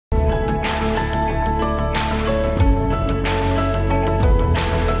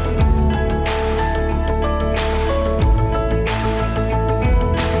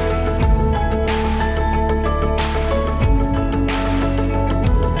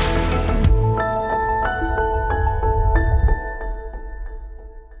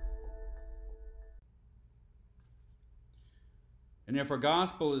if our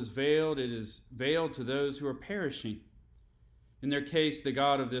gospel is veiled, it is veiled to those who are perishing. In their case, the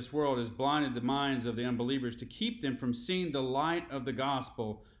God of this world has blinded the minds of the unbelievers to keep them from seeing the light of the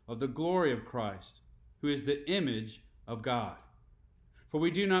gospel of the glory of Christ, who is the image of God. For we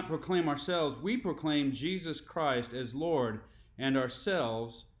do not proclaim ourselves, we proclaim Jesus Christ as Lord, and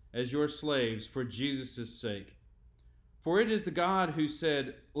ourselves as your slaves for Jesus' sake. For it is the God who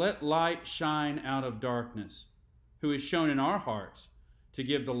said, "Let light shine out of darkness," who is shown in our hearts to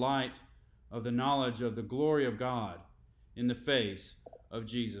give the light of the knowledge of the glory of God in the face of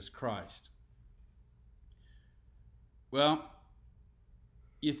Jesus Christ. Well,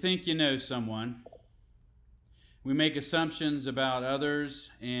 you think you know someone. We make assumptions about others,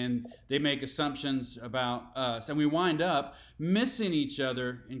 and they make assumptions about us, and we wind up missing each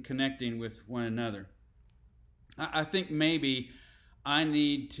other and connecting with one another. I think maybe I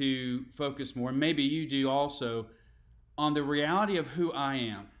need to focus more, maybe you do also, on the reality of who I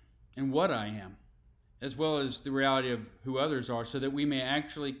am and what I am, as well as the reality of who others are, so that we may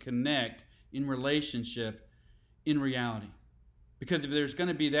actually connect in relationship in reality. Because if there's going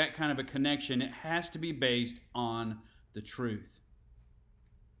to be that kind of a connection, it has to be based on the truth.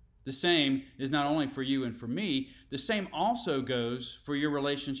 The same is not only for you and for me, the same also goes for your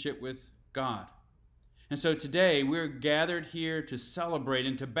relationship with God. And so today we're gathered here to celebrate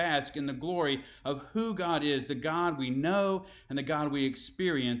and to bask in the glory of who God is, the God we know and the God we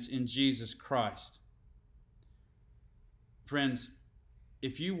experience in Jesus Christ. Friends,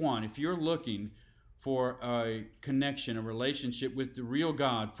 if you're looking for a connection, a relationship with the real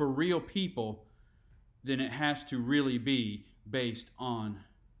God, for real people, then it has to really be based on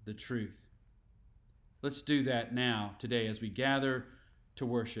the truth. Let's do that now, today, as we gather to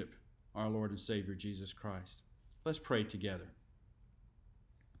worship our Lord and Savior, Jesus Christ. Let's pray together.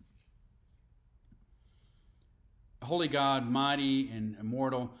 Holy God, mighty and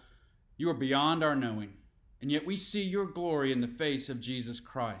immortal, you are beyond our knowing, and yet we see your glory in the face of Jesus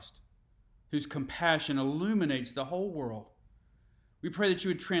Christ, whose compassion illuminates the whole world. We pray that you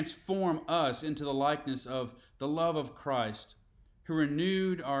would transform us into the likeness of the love of Christ, who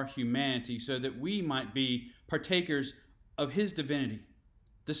renewed our humanity so that we might be partakers of his divinity.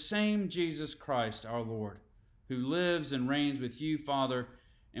 The same Jesus Christ, our Lord, who lives and reigns with you, Father,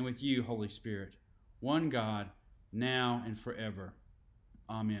 and with you, Holy Spirit, one God, now and forever.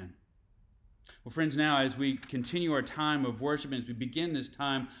 Amen. Well, friends, now as we continue our time of worship, as we begin this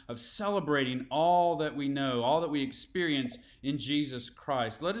time of celebrating all that we know, all that we experience in Jesus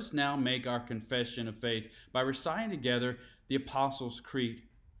Christ, let us now make our confession of faith by reciting together the Apostles' Creed.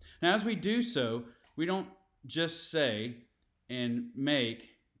 Now, as we do so, we don't just say and make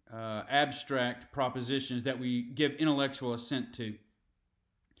abstract propositions that we give intellectual assent to.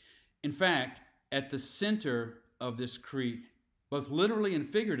 In fact, at the center of this creed, both literally and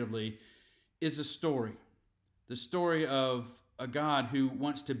figuratively, is a story. The story of a God who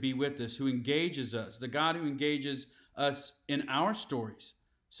wants to be with us, who engages us, the God who engages us in our stories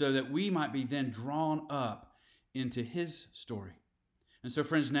so that we might be then drawn up into his story. And so,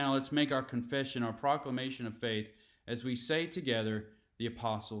 friends, now let's make our confession, our proclamation of faith, as we say together the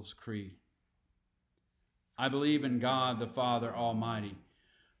Apostles' Creed. I believe in God the Father Almighty,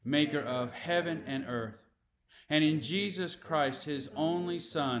 maker of heaven and earth, and in Jesus Christ, his only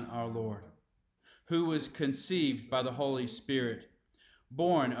Son, our Lord, who was conceived by the Holy Spirit,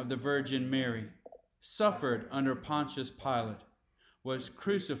 born of the Virgin Mary, suffered under Pontius Pilate, was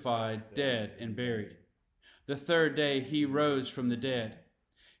crucified, dead, and buried. The third day he rose from the dead.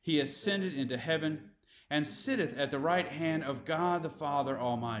 He ascended into heaven and sitteth at the right hand of God the Father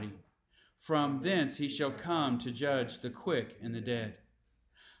Almighty. From thence he shall come to judge the quick and the dead.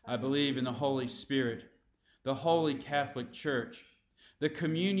 I believe in the Holy Spirit, the holy Catholic Church, the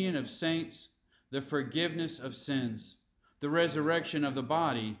communion of saints, the forgiveness of sins, the resurrection of the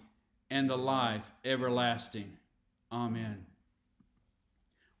body, and the life everlasting. Amen.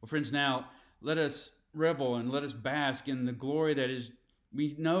 Well, friends, now let us revel and let us bask in the glory that is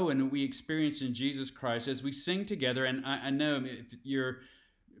we know and we experience in Jesus Christ as we sing together. And I know if you're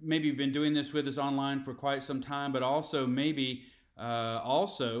maybe you've been doing this with us online for quite some time, but also maybe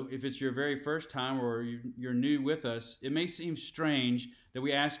if it's your very first time or you're new with us, it may seem strange that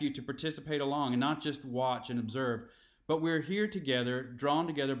we ask you to participate along and not just watch and observe. But we're here together, drawn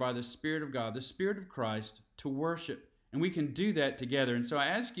together by the Spirit of God, the Spirit of Christ, to worship. And we can do that together. And so I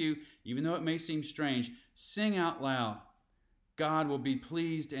ask you, even though it may seem strange, sing out loud. God will be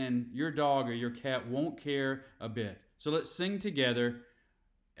pleased and your dog or your cat won't care a bit. So let's sing together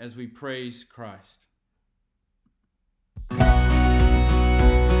as we praise Christ.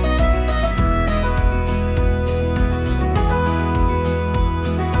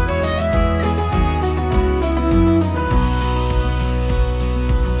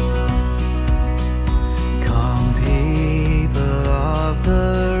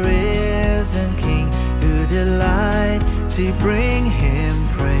 to bring him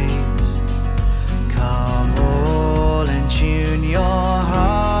praise. Come all and tune your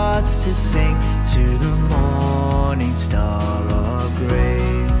hearts to sing to the morning star of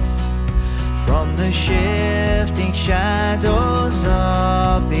grace. From the shifting shadows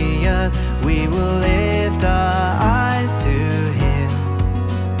of the earth, we will lift our eyes to him,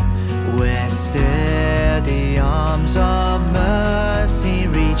 where steady arms of mercy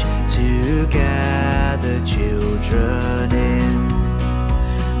reach to gather children in.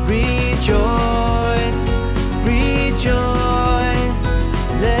 Rejoice, rejoice,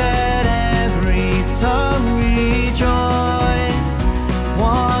 let every tongue rejoice.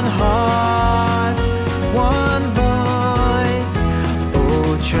 One heart, one voice,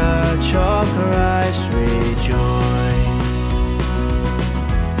 O Church of Christ, rejoice.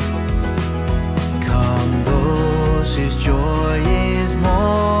 Come those whose joy is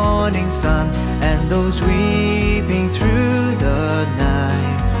morning sun, and those weeping through the night.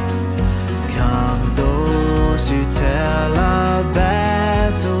 Come those who tell our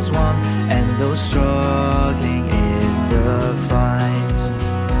battles won, and those struggling in the fight.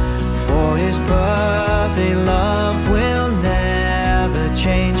 For his perfect love will never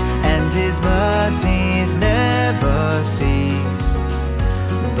change, and his mercies never cease,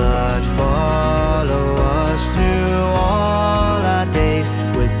 but follow us through all our days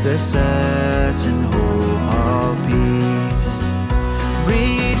with the certain hope of peace.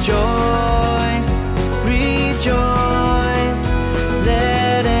 Rejoice, rejoice,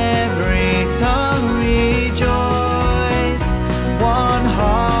 let every tongue rejoice. One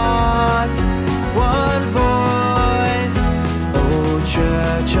heart, one voice, O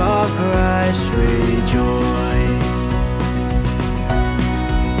Church of Christ, rejoice.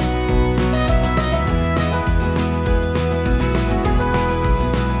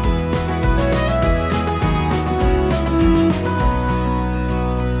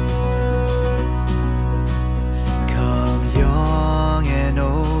 Come young and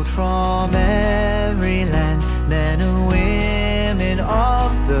old from every land, men and women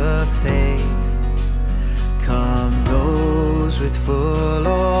of the faith. Come those with full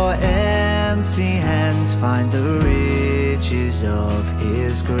or empty hands, find the riches of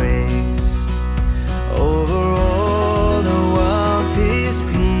his grace. Over all the world his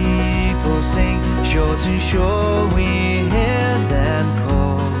people sing, shore to shore we hear them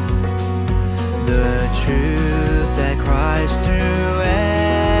call. The truth that cries through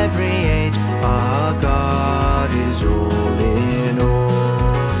every age, our God is all in all.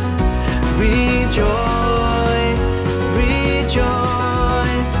 Rejoice,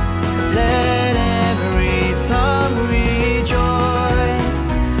 rejoice, let every tongue rejoice.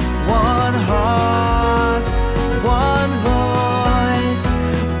 One heart, one voice,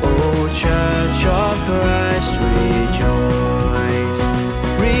 O Church of Christ, rejoice.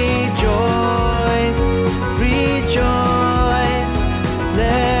 Rejoice, rejoice,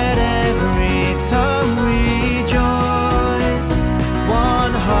 let every tongue rejoice.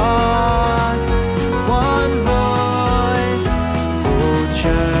 One heart, one voice, O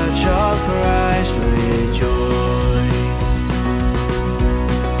Church of Christ, rejoice.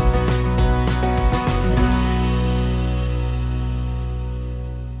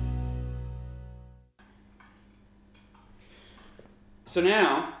 So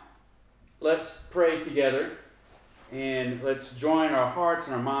now, let's pray together, and let's join our hearts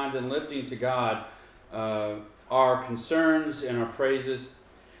and our minds in lifting to God our concerns and our praises.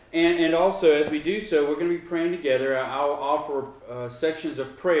 And also, as we do so, we're going to be praying together. I'll offer sections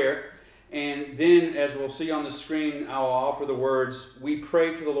of prayer, and then, as we'll see on the screen, I'll offer the words, "We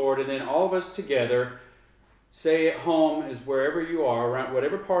pray to the Lord," and then all of us together say at home, as wherever you are, around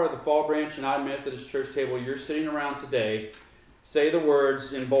whatever part of the Fall Branch United Methodist Church table you're sitting around today, say the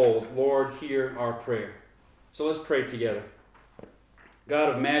words in bold, "Lord, hear our prayer." So let's pray together. God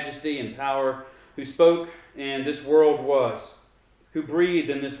of majesty and power, who spoke and this world was, who breathed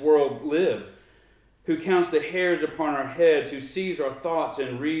and this world lived, who counts the hairs upon our heads, who sees our thoughts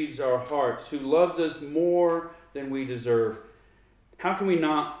and reads our hearts, who loves us more than we deserve. How can we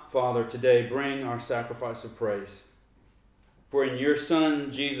not, Father, today bring our sacrifice of praise? For in your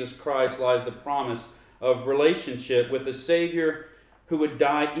Son, Jesus Christ, lies the promise of relationship with the Savior who would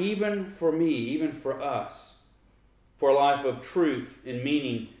die even for me, even for us, for a life of truth and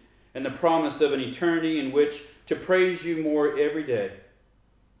meaning, and the promise of an eternity in which to praise you more every day.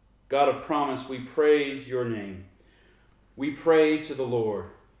 God of promise, we praise your name. We pray to the Lord.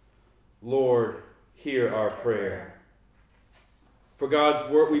 Lord, hear our prayer. For God's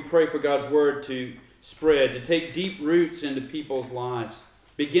word, we pray for God's word to spread, to take deep roots into people's lives,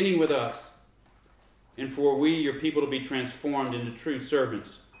 beginning with us. and for we, your people, to be transformed into true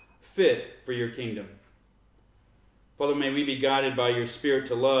servants, fit for your kingdom. Father, may we be guided by your Spirit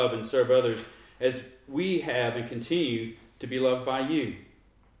to love and serve others as we have and continue to be loved by you.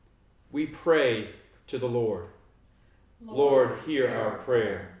 We pray to the Lord. Lord, hear our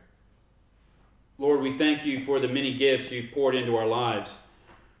prayer. Lord, we thank you for the many gifts you've poured into our lives,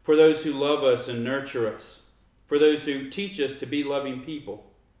 for those who love us and nurture us, for those who teach us to be loving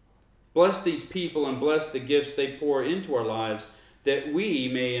people. Bless these people and bless the gifts they pour into our lives, that we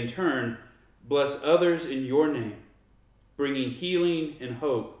may in turn bless others in your name, bringing healing and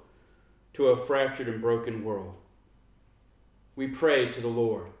hope to a fractured and broken world. We pray to the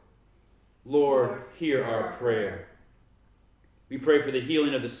Lord. Lord, hear our prayer. We pray for the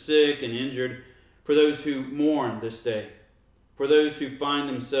healing of the sick and injured, for those who mourn this day, for those who find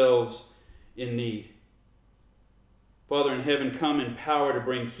themselves in need. Father in heaven, come in power to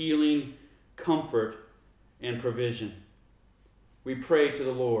bring healing, comfort, and provision. We pray to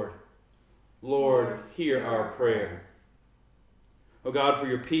the Lord. Lord, hear our prayer. Oh God, for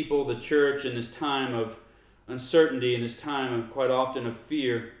your people, the church, in this time of uncertainty, in this time of quite often of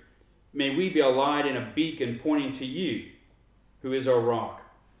fear, may we be a light and a beacon pointing to you, who is our rock.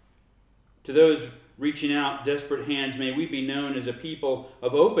 To those reaching out desperate hands, may we be known as a people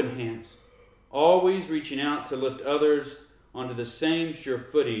of open hands, always reaching out to lift others onto the same sure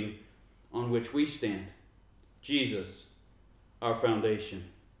footing on which we stand, Jesus, our foundation.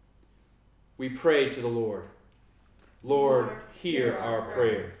 We pray to the Lord. Lord, hear our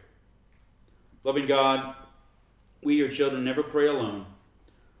prayer. Loving God, we, your children, never pray alone,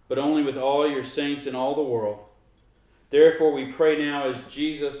 but only with all your saints in all the world. Therefore we pray now as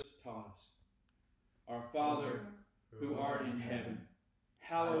Jesus taught us. Our Father, who art in heaven,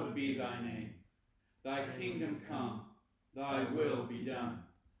 hallowed be thy name. Thy kingdom come, thy will be done,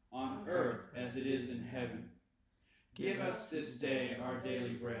 on earth as it is in heaven. Give us this day our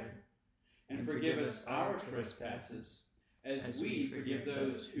daily bread, and forgive us our trespasses, as we forgive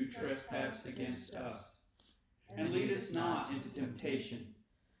those who trespass against us. And lead us not into temptation,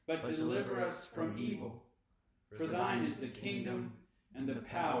 but deliver us from evil. For thine is the kingdom, and the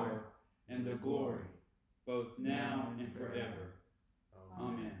power, and the glory, both now and forever.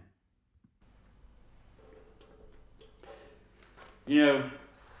 Amen. You know,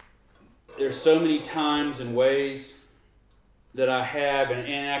 there's so many times and ways that I have,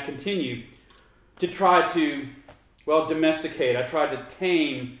 and I continue to try to, domesticate. I try to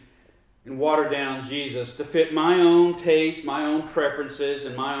tame and water down Jesus to fit my own taste, my own preferences,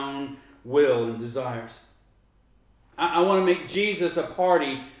 and my own will and desires. I want to make Jesus a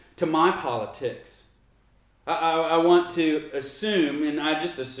party to my politics. I want to assume, and I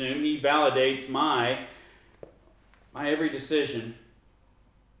just assume, he validates my every decision.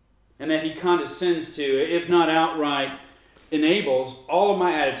 And that he condescends to, if not outright, enables all of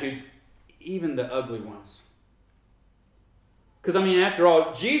my attitudes, even the ugly ones. Because, after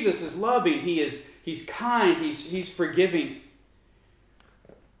all, Jesus is loving. He's kind. He's forgiving.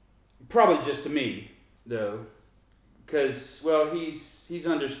 Probably just to me, though. Because, he's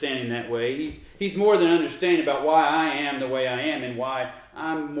understanding that way. He's more than understanding about why I am the way I am and why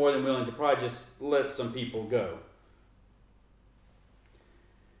I'm more than willing to probably just let some people go.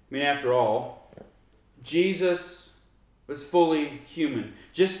 After all, Jesus was fully human,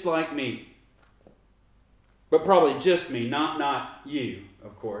 just like me. But probably just me, not you,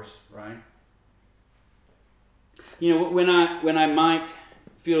 of course, right? When I might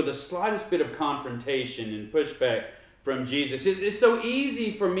feel the slightest bit of confrontation and pushback from Jesus, it's so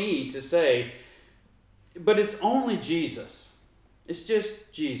easy for me to say, but it's only Jesus. It's just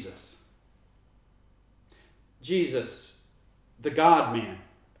Jesus. Jesus, the God-man,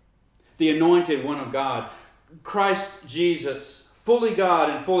 the anointed one of God. Christ Jesus, fully God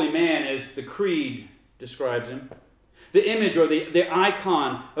and fully man, as the Creed describes him. The image or the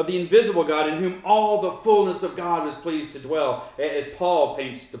icon of the invisible God, in whom all the fullness of God was pleased to dwell, as Paul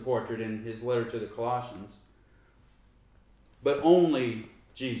paints the portrait in his letter to the Colossians. But only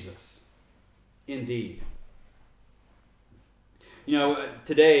Jesus, indeed.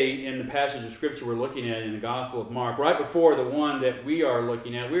 Today in the passage of Scripture we're looking at in the Gospel of Mark, right before the one that we are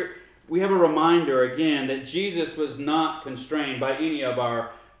looking at, we have a reminder again that Jesus was not constrained by any of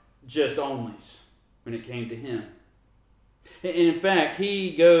our just onlys when it came to him. And in fact,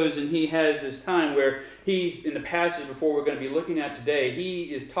 he goes and he has this time where he's, in the passage before we're going to be looking at today, he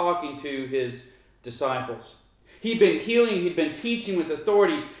is talking to his disciples. He'd been healing, he'd been teaching with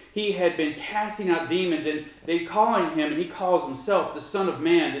authority, he had been casting out demons, and they calling him, and he calls himself the Son of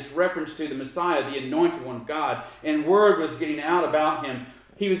Man, this reference to the Messiah, the anointed one of God, and word was getting out about him.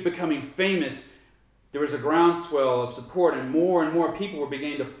 He was becoming famous There was a groundswell of support, and more people were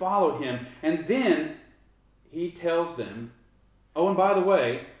beginning to follow him. And then he tells them, oh, and by the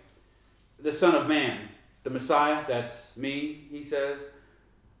way, the Son of Man, the Messiah, that's me, he says,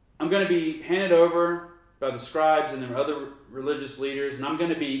 I'm going to be handed over by the scribes and the other religious leaders, and I'm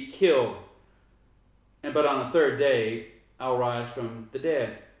going to be killed. But on the third day, I'll rise from the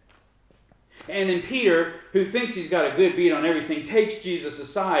dead. And then Peter, who thinks he's got a good beat on everything, takes Jesus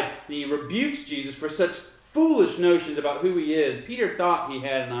aside and he rebukes Jesus for such foolish notions about who he is. Peter thought he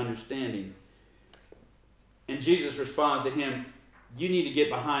had an understanding. And Jesus responds to him, you need to get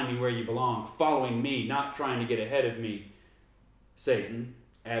behind me where you belong, following me, not trying to get ahead of me, Satan,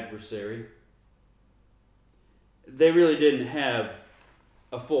 adversary. They really didn't have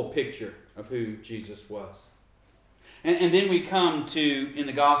a full picture of who Jesus was. And then we come to, in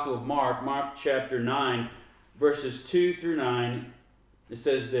the Gospel of Mark, Mark chapter 9, verses 2 through 9, it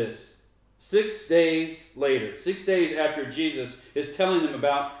says this. 6 days later, 6 days after Jesus is telling them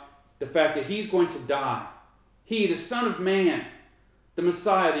about the fact that he's going to die. He, the Son of Man, the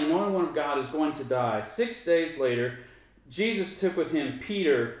Messiah, the anointed one of God, is going to die. 6 days later, Jesus took with him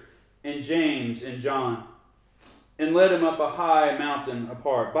Peter and James and John and led them up a high mountain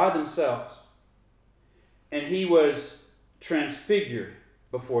apart by themselves. And he was transfigured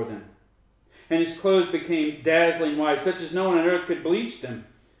before them. And his clothes became dazzling white, such as no one on earth could bleach them.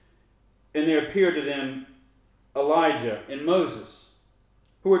 And there appeared to them Elijah and Moses,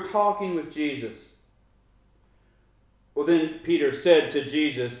 who were talking with Jesus. Well, then Peter said to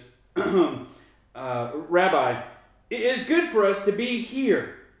Jesus, Rabbi, it is good for us to be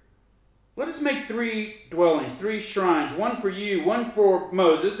here. Let us make 3 dwellings, 3 shrines, one for you, one for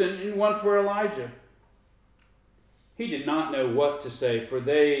Moses, and one for Elijah. He did not know what to say, for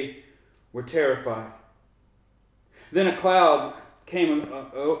they were terrified. Then a cloud came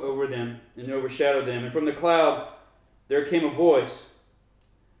over them and overshadowed them, and from the cloud there came a voice,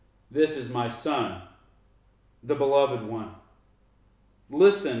 this is my Son, the beloved one.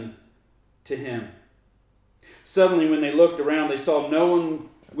 Listen to him. Suddenly, when they looked around, they saw no one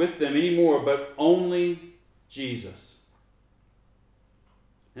with them anymore, but only Jesus.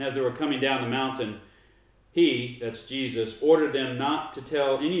 And as they were coming down the mountain, he, that's Jesus, ordered them not to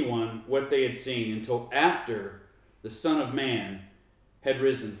tell anyone what they had seen until after the Son of Man had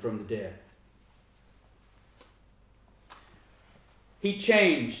risen from the dead. He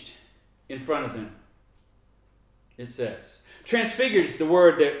changed in front of them, it says. Transfigured is the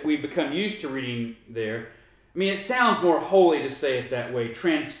word that we've become used to reading there. I mean, it sounds more holy to say it that way,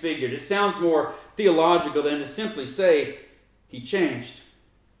 transfigured. It sounds more theological than to simply say, he changed.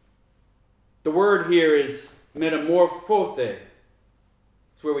 The word here is metamorphothe.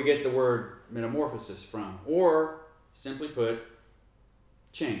 It's where we get the word metamorphosis from. Or, simply put,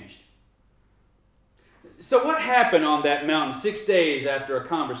 changed. So what happened on that mountain 6 days after a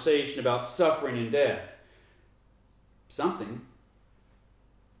conversation about suffering and death? Something.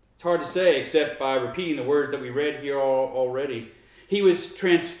 It's hard to say except by repeating the words that we read here already. He was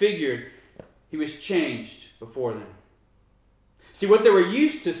transfigured. He was changed before them. See, what they were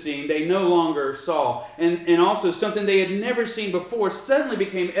used to seeing, they no longer saw. And also something they had never seen before suddenly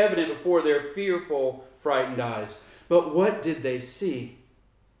became evident before their fearful, frightened eyes. But what did they see?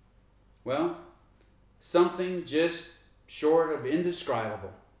 Well, something just short of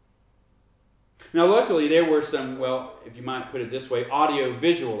indescribable. Now, luckily, there were some, well, if you might put it this way,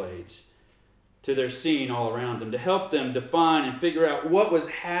 audio-visual aids to their seeing all around them to help them define and figure out what was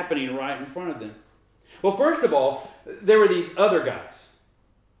happening right in front of them. Well, first of all, there were these other guys.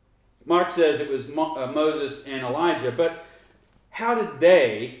 Mark says it was Moses and Elijah, but how did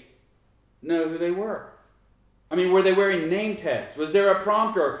they know who they were? I mean, were they wearing name tags? Was there a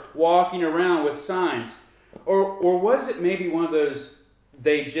prompter walking around with signs? Or was it maybe one of those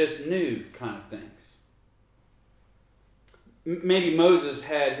they just knew kind of things? Maybe Moses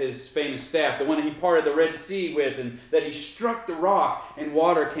had his famous staff, the one that he parted the Red Sea with, and that he struck the rock and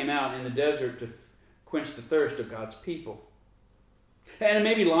water came out in the desert to quench the thirst of God's people. And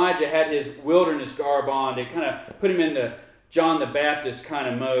maybe Elijah had his wilderness garb on to kind of put him into John the Baptist kind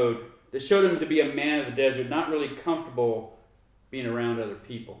of mode that showed him to be a man of the desert, not really comfortable being around other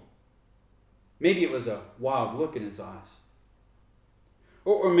people. Maybe it was a wild look in his eyes.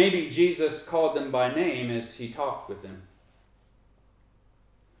 Or maybe Jesus called them by name as he talked with them.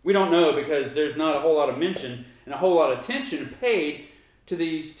 We don't know because there's not a whole lot of mention and a whole lot of attention paid to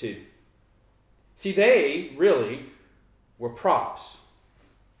these two. See, they really were props.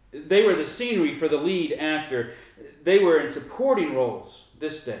 They were the scenery for the lead actor. They were in supporting roles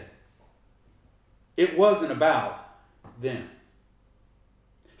this day. It wasn't about them.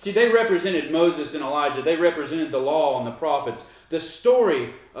 See, they represented Moses and Elijah. They represented the law and the prophets, the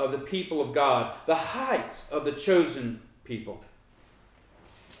story of the people of God, the heights of the chosen people.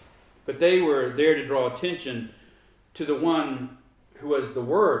 But they were there to draw attention to the one who was the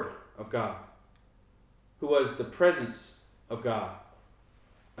Word of God, who was the presence of God,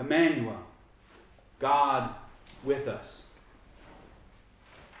 Emmanuel, God with us.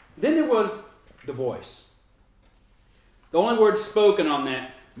 Then there was the voice. The only word spoken on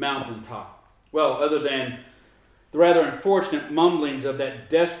that mountaintop. Well, other than the rather unfortunate mumblings of that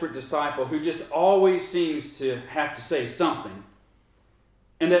desperate disciple who just always seems to have to say something.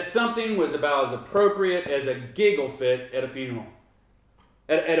 And that something was about as appropriate as a giggle fit at a funeral.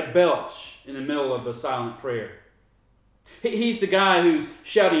 At a belch in the middle of a silent prayer. He's the guy who's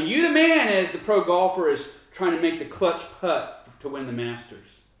shouting, "You the man," as the pro golfer is trying to make the clutch putt to win the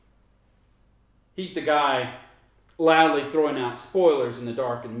Masters. He's the guy loudly throwing out spoilers in the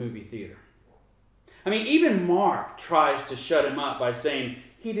darkened movie theater. I mean, even Mark tries to shut him up by saying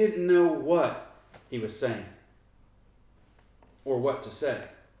he didn't know what he was saying or what to say.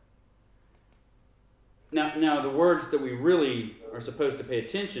 Now, the words that we really are supposed to pay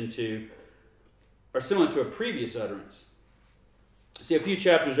attention to are similar to a previous utterance. See, a few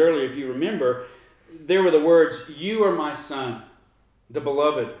chapters earlier, if you remember, there were the words, "You are my son, the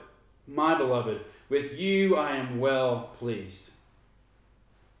beloved, my beloved. With you I am well pleased."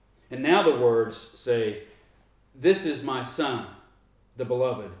 And now the words say, "This is my son, the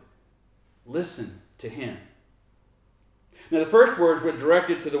beloved. Listen to him." Now the first words were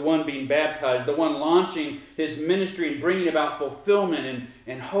directed to the one being baptized, the one launching his ministry and bringing about fulfillment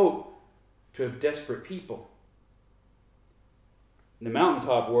and hope to a desperate people. And the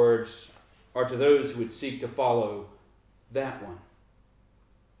mountaintop words are to those who would seek to follow that one.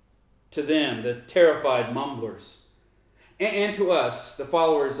 To them, the terrified mumblers, and to us, the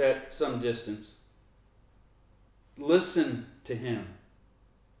followers at some distance. Listen to him,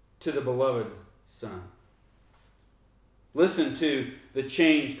 to the beloved Son. Listen to the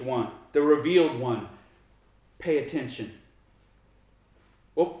changed one, the revealed one. Pay attention.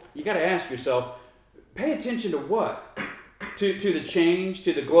 Well, you got to ask yourself, pay attention to what? To the change,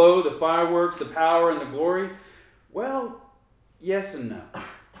 to the glow, the fireworks, the power, and the glory? Well, yes and no.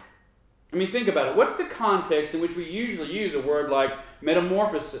 I mean, think about it. What's the context in which we usually use a word like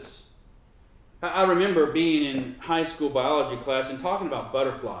metamorphosis? I remember being in high school biology class and talking about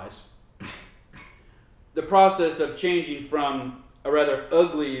butterflies. The process of changing from a rather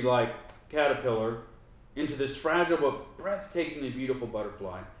ugly like caterpillar into this fragile but breathtakingly beautiful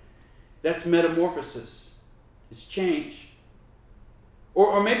butterfly. That's metamorphosis. It's change.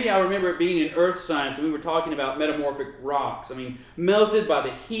 Or maybe I remember it being in earth science and we were talking about metamorphic rocks. I mean, melted by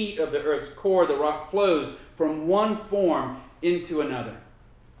the heat of the earth's core, the rock flows from one form into another.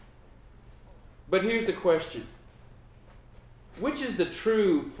 But here's the question. Which is the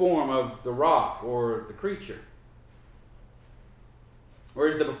true form of the rock or the creature? Or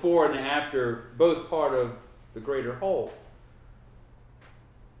is the before and the after both part of the greater whole?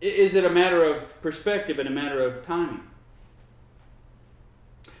 Is it a matter of perspective and a matter of timing?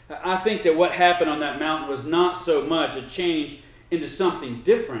 I think that what happened on that mountain was not so much a change into something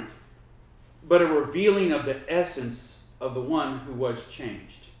different, but a revealing of the essence of the one who was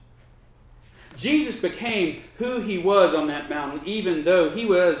changed. Jesus became who he was on that mountain, even though he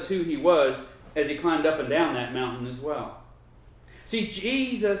was who he was as he climbed up and down that mountain as well. See,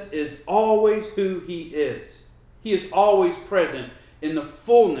 Jesus is always who he is. He is always present in the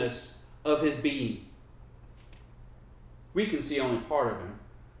fullness of his being. We can see only part of him,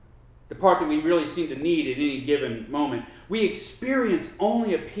 the part that we really seem to need at any given moment. We experience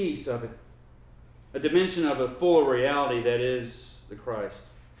only a piece of it, a dimension of a fuller reality that is the Christ.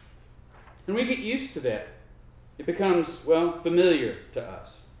 And we get used to that. It becomes, well, familiar to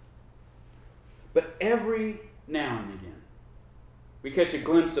us. But every now and again, we catch a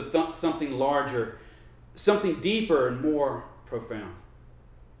glimpse of something larger, something deeper and more profound.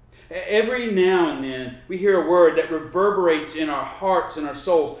 Every now and then, we hear a word that reverberates in our hearts and our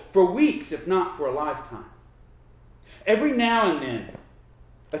souls for weeks, if not for a lifetime. Every now and then,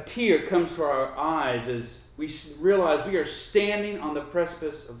 a tear comes to our eyes as we realize we are standing on the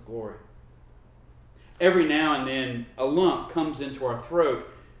precipice of glory. Every now and then, a lump comes into our throat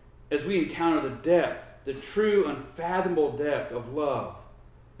as we encounter the depth, the true, unfathomable depth of love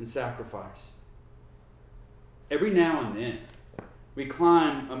and sacrifice. Every now and then, we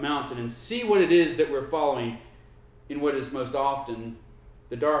climb a mountain and see what it is that we're following in what is most often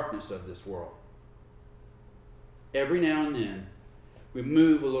the darkness of this world. Every now and then, we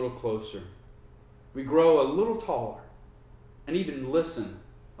move a little closer. We grow a little taller and even listen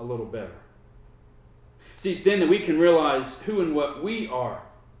a little better. See, it's then that we can realize who and what we are.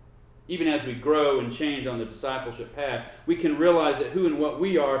 Even as we grow and change on the discipleship path, we can realize that who and what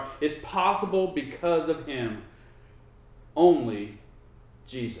we are is possible because of Him. Only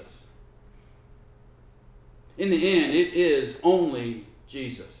Jesus. In the end, it is only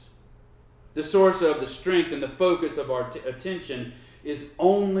Jesus. The source of the strength and the focus of our attention is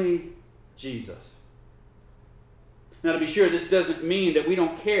only Jesus. Now, to be sure, this doesn't mean that we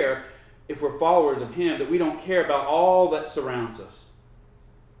don't care if we're followers of Him, that we don't care about all that surrounds us.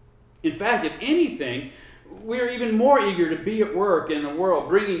 In fact, if anything, we're even more eager to be at work in the world,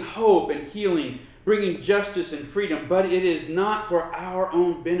 bringing hope and healing, bringing justice and freedom, but it is not for our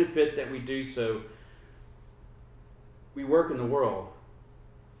own benefit that we do so. We work in the world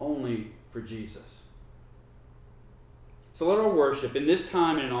only for Jesus. So let our worship in this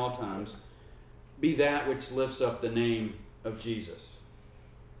time and in all times be that which lifts up the name of Jesus.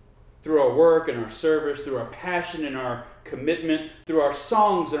 Through our work and our service, through our passion and our commitment, through our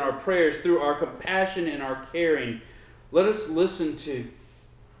songs and our prayers, through our compassion and our caring, let us listen to,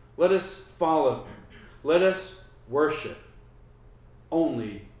 let us follow, let us worship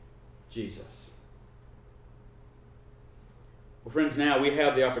only Jesus. Well, friends, now we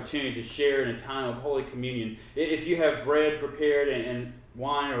have the opportunity to share in a time of Holy Communion. If you have bread prepared and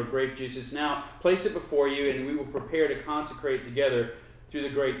wine or grape juice, it's now place it before you, and we will prepare to consecrate together through the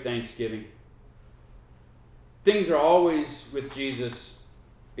great Thanksgiving. Things are always with Jesus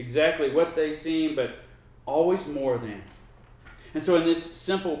exactly what they seem, but always more than. And so in this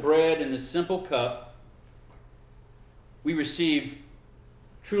simple bread and this simple cup, we receive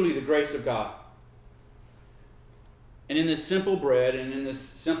truly the grace of God. And in this simple bread and in this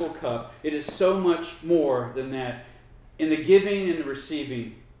simple cup, it is so much more than that. In the giving and the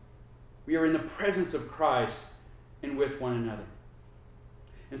receiving, we are in the presence of Christ and with one another.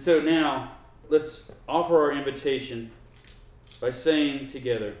 And so now, let's offer our invitation by saying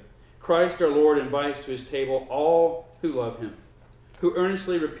together, Christ our Lord invites to His table all who love Him, who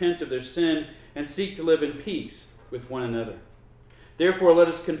earnestly repent of their sin and seek to live in peace with one another. Therefore, let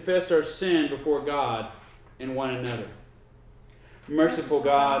us confess our sin before God and one another. Merciful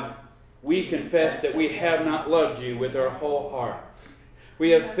God, we confess that we have not loved You with our whole heart.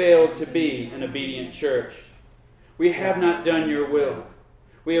 We have failed to be an obedient church. We have not done Your will.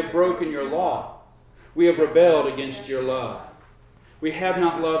 We have broken Your law. We have rebelled against Your love. We have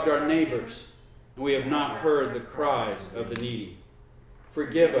not loved our neighbors, and we have not heard the cries of the needy.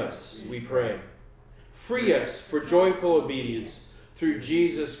 Forgive us, we pray. Free us for joyful obedience through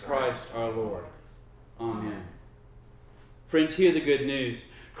Jesus Christ our Lord. Amen. Friends, hear the good news.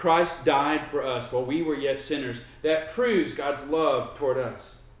 Christ died for us while we were yet sinners. That proves God's love toward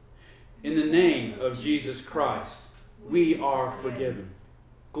us. In the name of Jesus Christ, we are forgiven.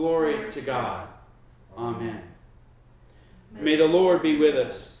 Glory to God. Amen. May the Lord be with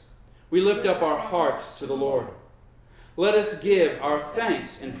us. We lift up our hearts to the Lord. Let us give our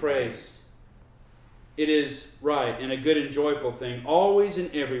thanks and praise. It is right and a good and joyful thing, always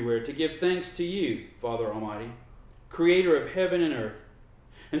and everywhere, to give thanks to You, Father Almighty, Creator of heaven and earth.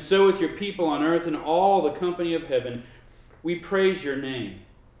 And so with Your people on earth and all the company of heaven, we praise Your name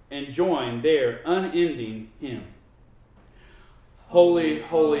and join their unending hymn. Holy,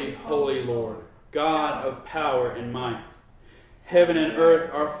 holy, holy Lord, God of power and might. Heaven and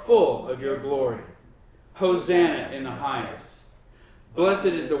earth are full of Your glory. Hosanna in the highest. Blessed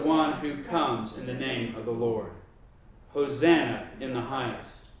is the one who comes in the name of the Lord. Hosanna in the highest.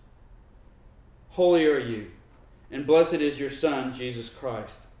 Holy are You, and blessed is Your Son, Jesus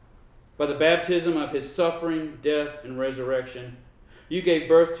Christ. By the baptism of His suffering, death, and resurrection, You gave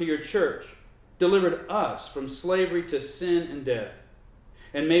birth to Your church, delivered us from slavery to sin and death,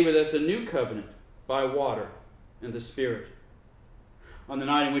 and made with us a new covenant by water and the Spirit. On the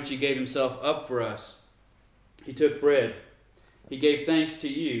night in which He gave Himself up for us, He took bread. He gave thanks to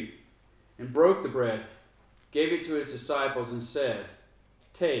You and broke the bread, gave it to His disciples, and said,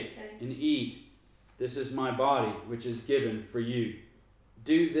 Take and eat. This is My body, which is given for you.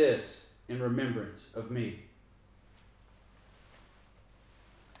 Do this in remembrance of Me.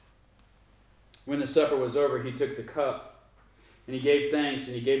 When the supper was over, He took the cup, and He gave thanks,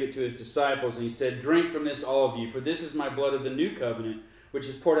 and He gave it to His disciples, and He said, Drink from this, all of you, for this is My blood of the new covenant, which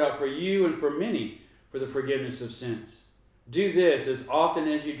is poured out for you and for many for the forgiveness of sins. Do this as often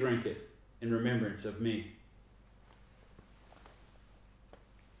as you drink it in remembrance of Me.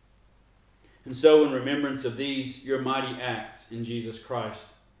 And so, in remembrance of these, Your mighty acts in Jesus Christ,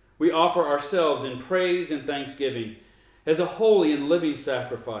 we offer ourselves in praise and thanksgiving as a holy and living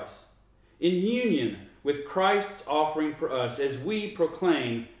sacrifice, in union with Christ's offering for us as we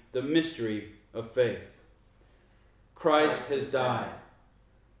proclaim the mystery of faith. Christ has died.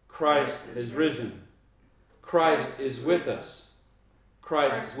 Christ has risen. Christ is with us.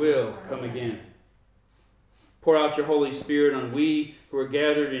 Christ will come again. Pour out your Holy Spirit on we who are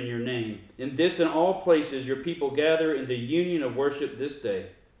gathered in your name. In this and all places your people gather in the union of worship this day,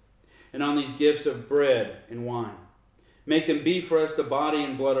 and on these gifts of bread and wine. Make them be for us the body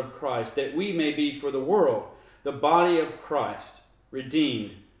and blood of Christ, that we may be for the world the body of Christ,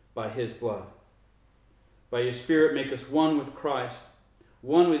 redeemed by his blood. By your Spirit make us one with Christ,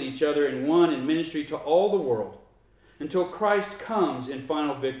 one with each other, and one in ministry to all the world, until Christ comes in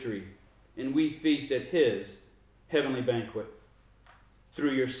final victory, and we feast at his heavenly banquet.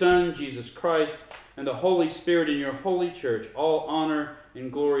 Through your Son, Jesus Christ, and the Holy Spirit in your holy church, all honor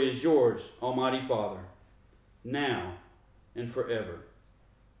and glory is yours, Almighty Father, now and forever.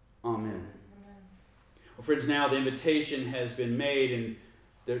 Amen. Well, friends, now the invitation has been made and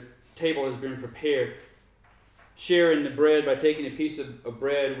the table has been prepared. Share in the bread by taking a piece of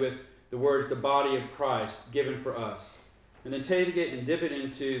bread with the words, the body of Christ given for us. And then take it and dip it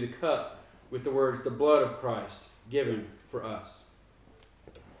into the cup with the words, the blood of Christ given for us.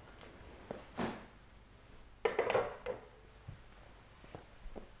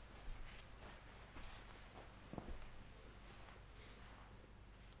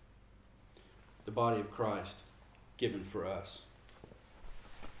 The body of Christ given for us.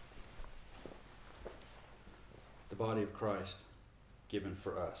 The body of Christ given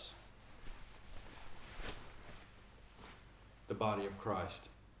for us. The body of Christ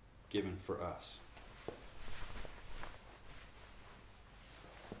given for us.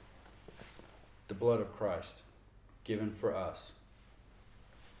 The blood of Christ given for us.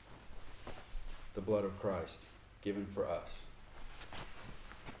 The blood of Christ given for us.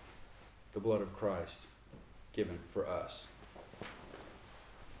 The blood of Christ given for us.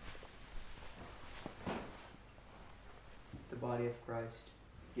 The body of Christ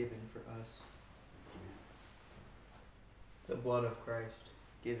given for us. Amen. The blood of Christ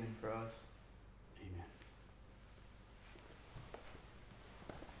given for us. Amen.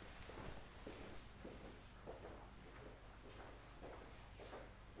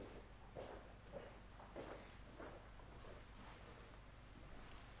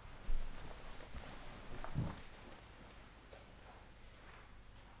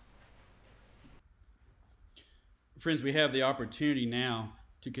 Friends, we have the opportunity now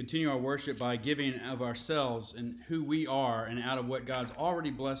to continue our worship by giving of ourselves and who we are and out of what God's already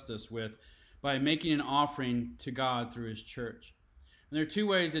blessed us with by making an offering to God through his church. And there are two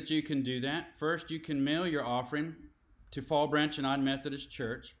ways that you can do that. First, you can mail your offering to Fall Branch United Methodist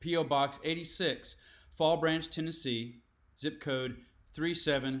Church, P.O. Box 86, Fall Branch, Tennessee, zip code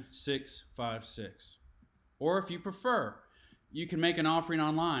 37656. Or if you prefer, you can make an offering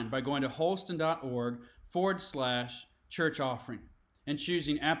online by going to holston.org/church offering and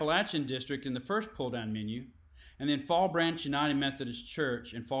choosing Appalachian District in the first pull-down menu, and then Fall Branch United Methodist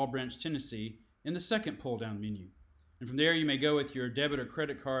Church in Fall Branch, Tennessee in the second pull-down menu. And from there you may go with your debit or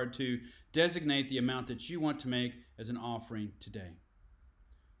credit card to designate the amount that you want to make as an offering today.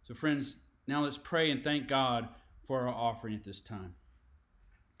 So friends, now let's pray and thank God for our offering at this time.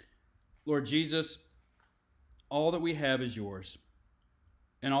 Lord Jesus, all that we have is yours,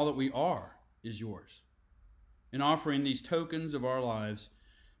 and all that we are is yours. In offering these tokens of our lives,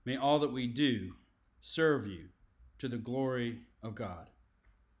 may all that we do serve you to the glory of God.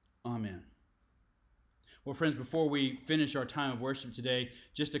 Amen. Well, friends, before we finish our time of worship today,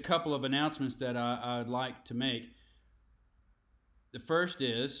 just a couple of announcements that I'd like to make. The first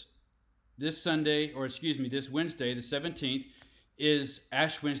is this Wednesday, the 17th, is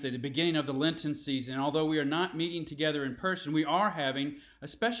Ash Wednesday, the beginning of the Lenten season. And although we are not meeting together in person, we are having a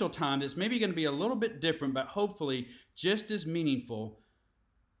special time that's maybe going to be a little bit different, but hopefully just as meaningful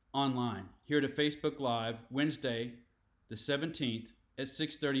online. Here at a Facebook Live, Wednesday, the 17th at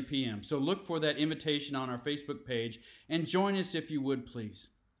 6:30 p.m. So look for that invitation on our Facebook page and join us if you would, please.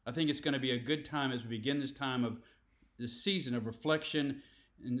 I think it's going to be a good time as we begin this time of this season of reflection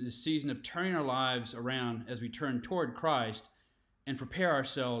and this season of turning our lives around as we turn toward Christ and prepare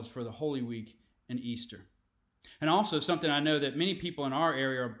ourselves for the Holy Week and Easter. And also something I know that many people in our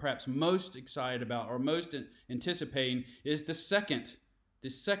area are perhaps most excited about or most anticipating is the second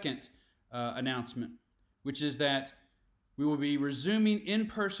announcement, which is that we will be resuming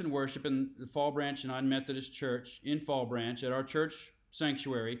in-person worship in the Fall Branch United Methodist Church in Fall Branch at our church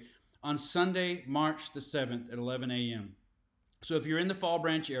sanctuary on Sunday, March the 7th at 11 a.m. So if you're in the Fall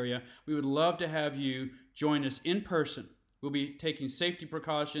Branch area, we would love to have you join us in person We'll be taking safety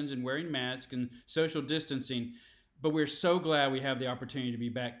precautions and wearing masks and social distancing, but we're so glad we have the opportunity to be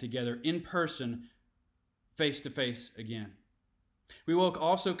back together in person, face to face again. We will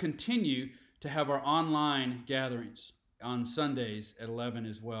also continue to have our online gatherings on Sundays at 11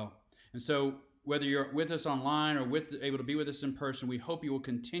 as well. And so whether you're with us online or able to be with us in person, we hope you will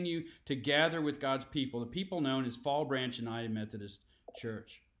continue to gather with God's people, the people known as Fall Branch United Methodist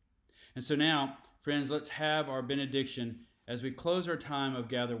Church. And so now, friends, let's have our benediction as we close our time of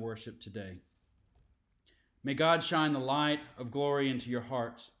gather worship today. May God shine the light of glory into your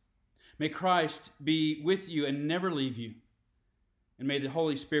hearts. May Christ be with you and never leave you. And may the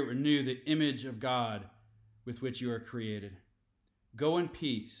Holy Spirit renew the image of God with which you are created. Go in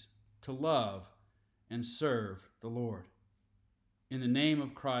peace to love and serve the Lord. In the name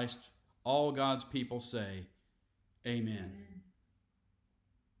of Christ, all God's people say, Amen.